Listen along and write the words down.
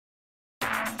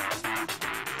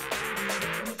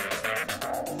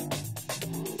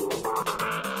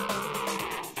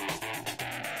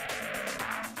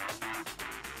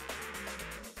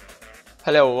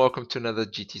Hello and welcome to another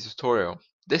GT tutorial.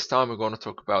 This time we're going to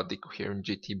talk about the Coherent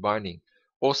GT binding,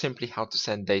 or simply how to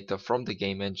send data from the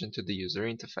game engine to the user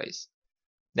interface.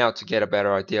 Now, to get a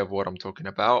better idea of what I'm talking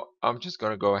about, I'm just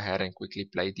going to go ahead and quickly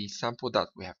play the sample that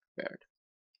we have prepared.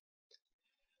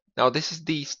 Now, this is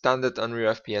the standard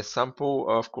Unreal FPS sample.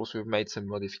 Of course, we've made some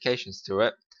modifications to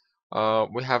it.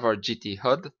 We have our GT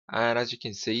HUD, and as you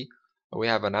can see, we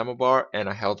have an ammo bar and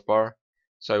a health bar.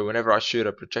 So whenever I shoot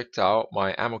a projectile,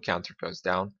 my ammo counter goes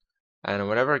down, and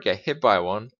whenever I get hit by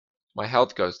one, my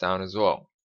health goes down as well.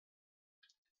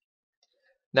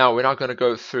 Now, we're not going to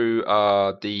go through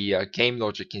the game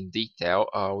logic in detail.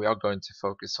 We are going to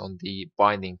focus on the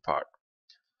binding part.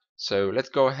 So let's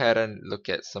go ahead and look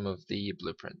at some of the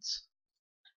blueprints.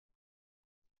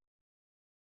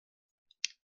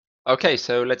 Okay,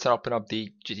 so let's open up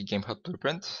the GT Game Hud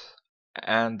blueprint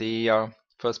and the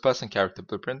first person character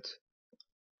blueprint.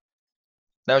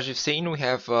 Now, as you've seen, we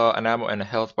have an ammo and a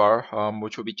health bar,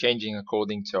 which will be changing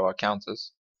according to our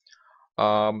counters.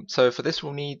 So for this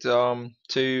we'll need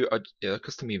two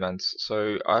custom events.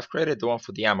 So I've created the one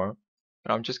for the ammo,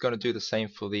 and I'm just going to do the same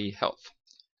for the health.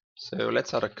 So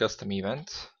let's add a custom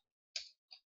event.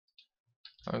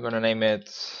 I'm going to name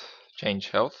it change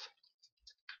health.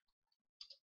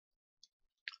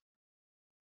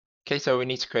 Okay, so we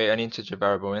need to create an integer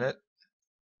variable in it,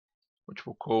 which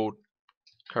we'll call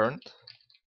current.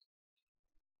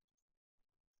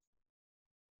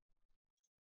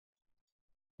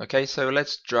 Okay, so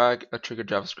let's drag a trigger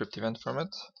JavaScript event from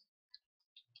it.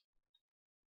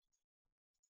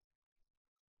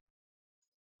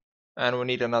 And we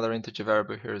need another integer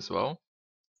variable here as well.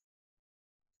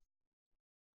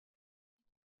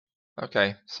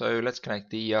 Okay, so let's connect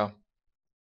the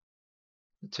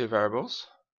two variables.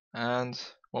 And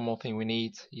one more thing we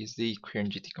need is the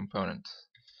Coherent GT component.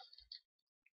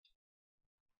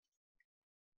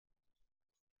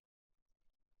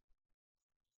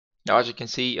 Now, as you can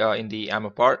see in the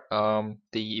ammo part,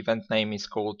 the event name is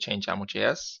called change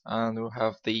ammo.js, and we'll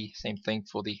have the same thing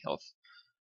for the health,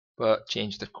 but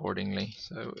changed accordingly.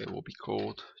 So it will be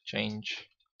called change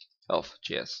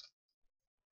health.js.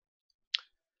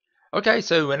 Okay,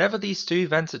 so whenever these two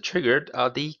events are triggered,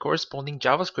 the corresponding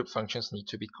JavaScript functions need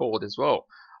to be called as well,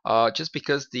 just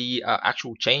because the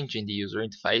actual change in the user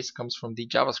interface comes from the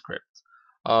JavaScript.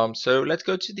 So let's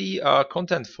go to the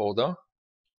content folder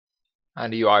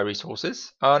and the UI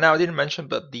resources. Now, I didn't mention,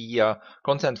 but the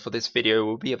content for this video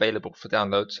will be available for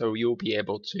download, so you'll be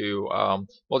able to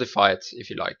modify it if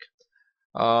you like.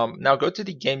 Now go to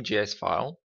the game.js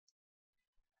file.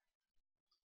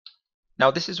 Now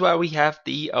this is where we have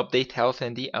the update health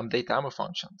and the update ammo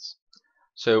functions.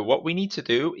 So what we need to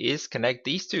do is connect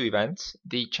these two events,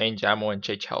 the change ammo and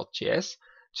change health.js,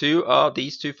 to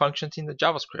these two functions in the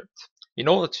JavaScript. In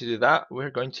order to do that,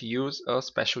 we're going to use a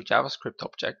special JavaScript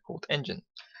object called engine.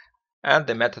 And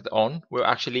the method on will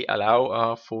actually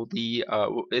allow for the,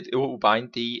 it will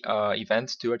bind the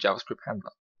event to a JavaScript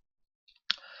handler.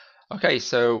 Okay,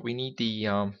 so we need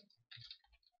the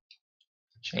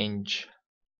change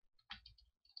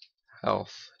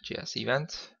health.js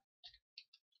event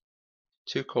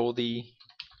to call the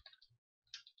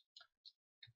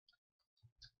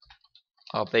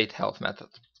update health method.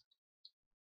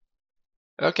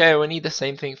 Okay, we need the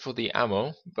same thing for the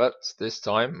ammo, but this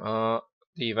time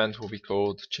the event will be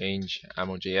called change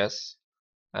ammo.js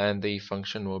and the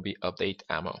function will be update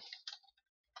ammo.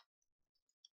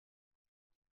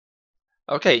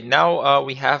 Okay, now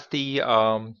we have the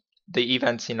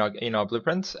events in our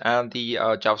blueprint and the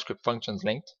JavaScript functions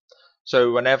linked.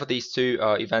 So whenever these two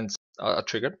events are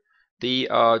triggered, the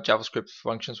JavaScript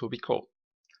functions will be called.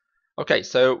 Okay,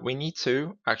 so we need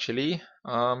to actually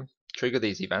trigger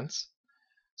these events.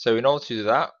 So in order to do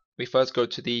that, we first go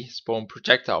to the spawn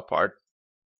projectile part.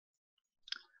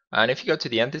 And if you go to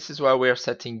the end, this is where we're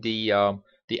setting the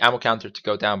ammo counter to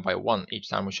go down by 1 each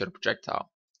time we shoot a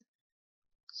projectile.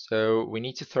 So we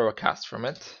need to throw a cast from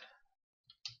it.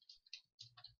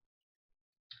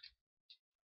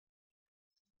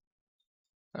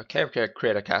 Okay, we can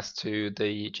create a cast to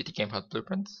the GT Game Hud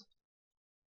blueprint.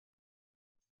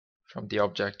 From the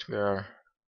object, we are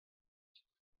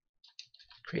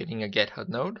creating a get HUD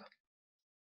node.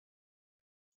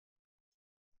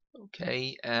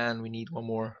 Okay, and we need one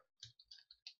more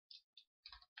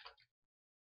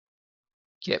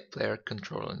get player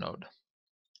controller node.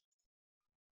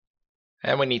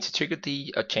 And we need to trigger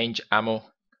the change ammo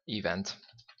event.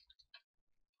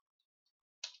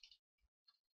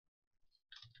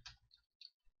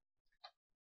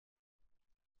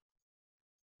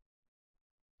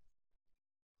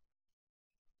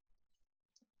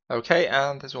 Okay,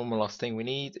 and there's one more last thing we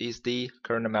need is the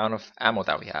current amount of ammo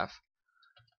that we have.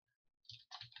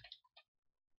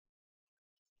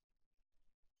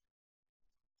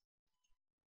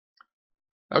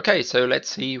 Okay, so let's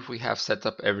see if we have set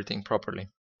up everything properly.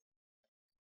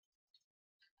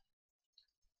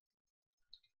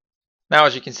 Now,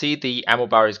 as you can see, the ammo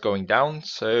bar is going down,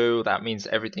 so that means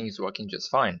everything is working just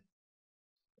fine.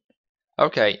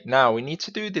 Okay, now we need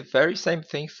to do the very same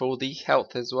thing for the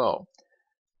health as well.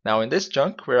 Now in this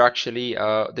chunk, we're actually,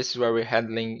 this is where we're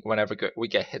handling whenever we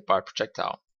get hit by a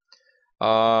projectile.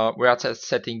 We're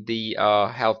setting the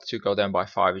health to go down by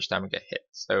 5 each time we get hit.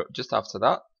 So just after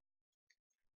that,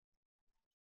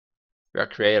 we'll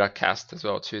create a cast as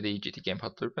well to the GT game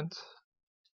Hud Blueprint.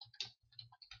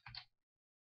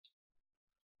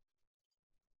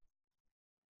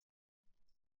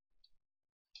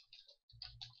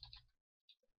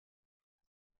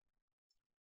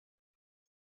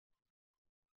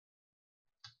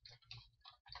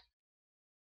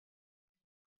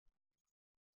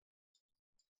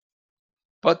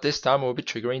 But this time we'll be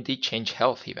triggering the change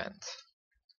health event.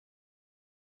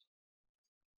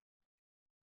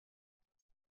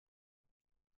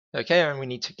 Okay, and we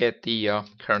need to get the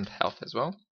current health as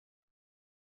well.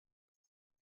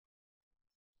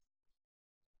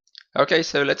 Okay,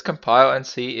 so let's compile and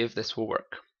see if this will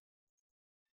work.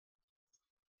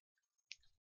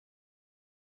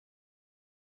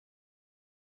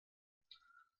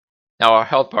 Now our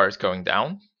health bar is going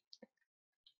down.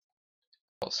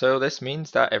 So this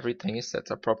means that everything is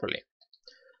set up properly.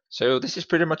 So this is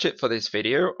pretty much it for this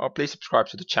video. Please subscribe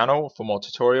to the channel for more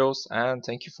tutorials, and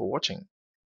thank you for watching.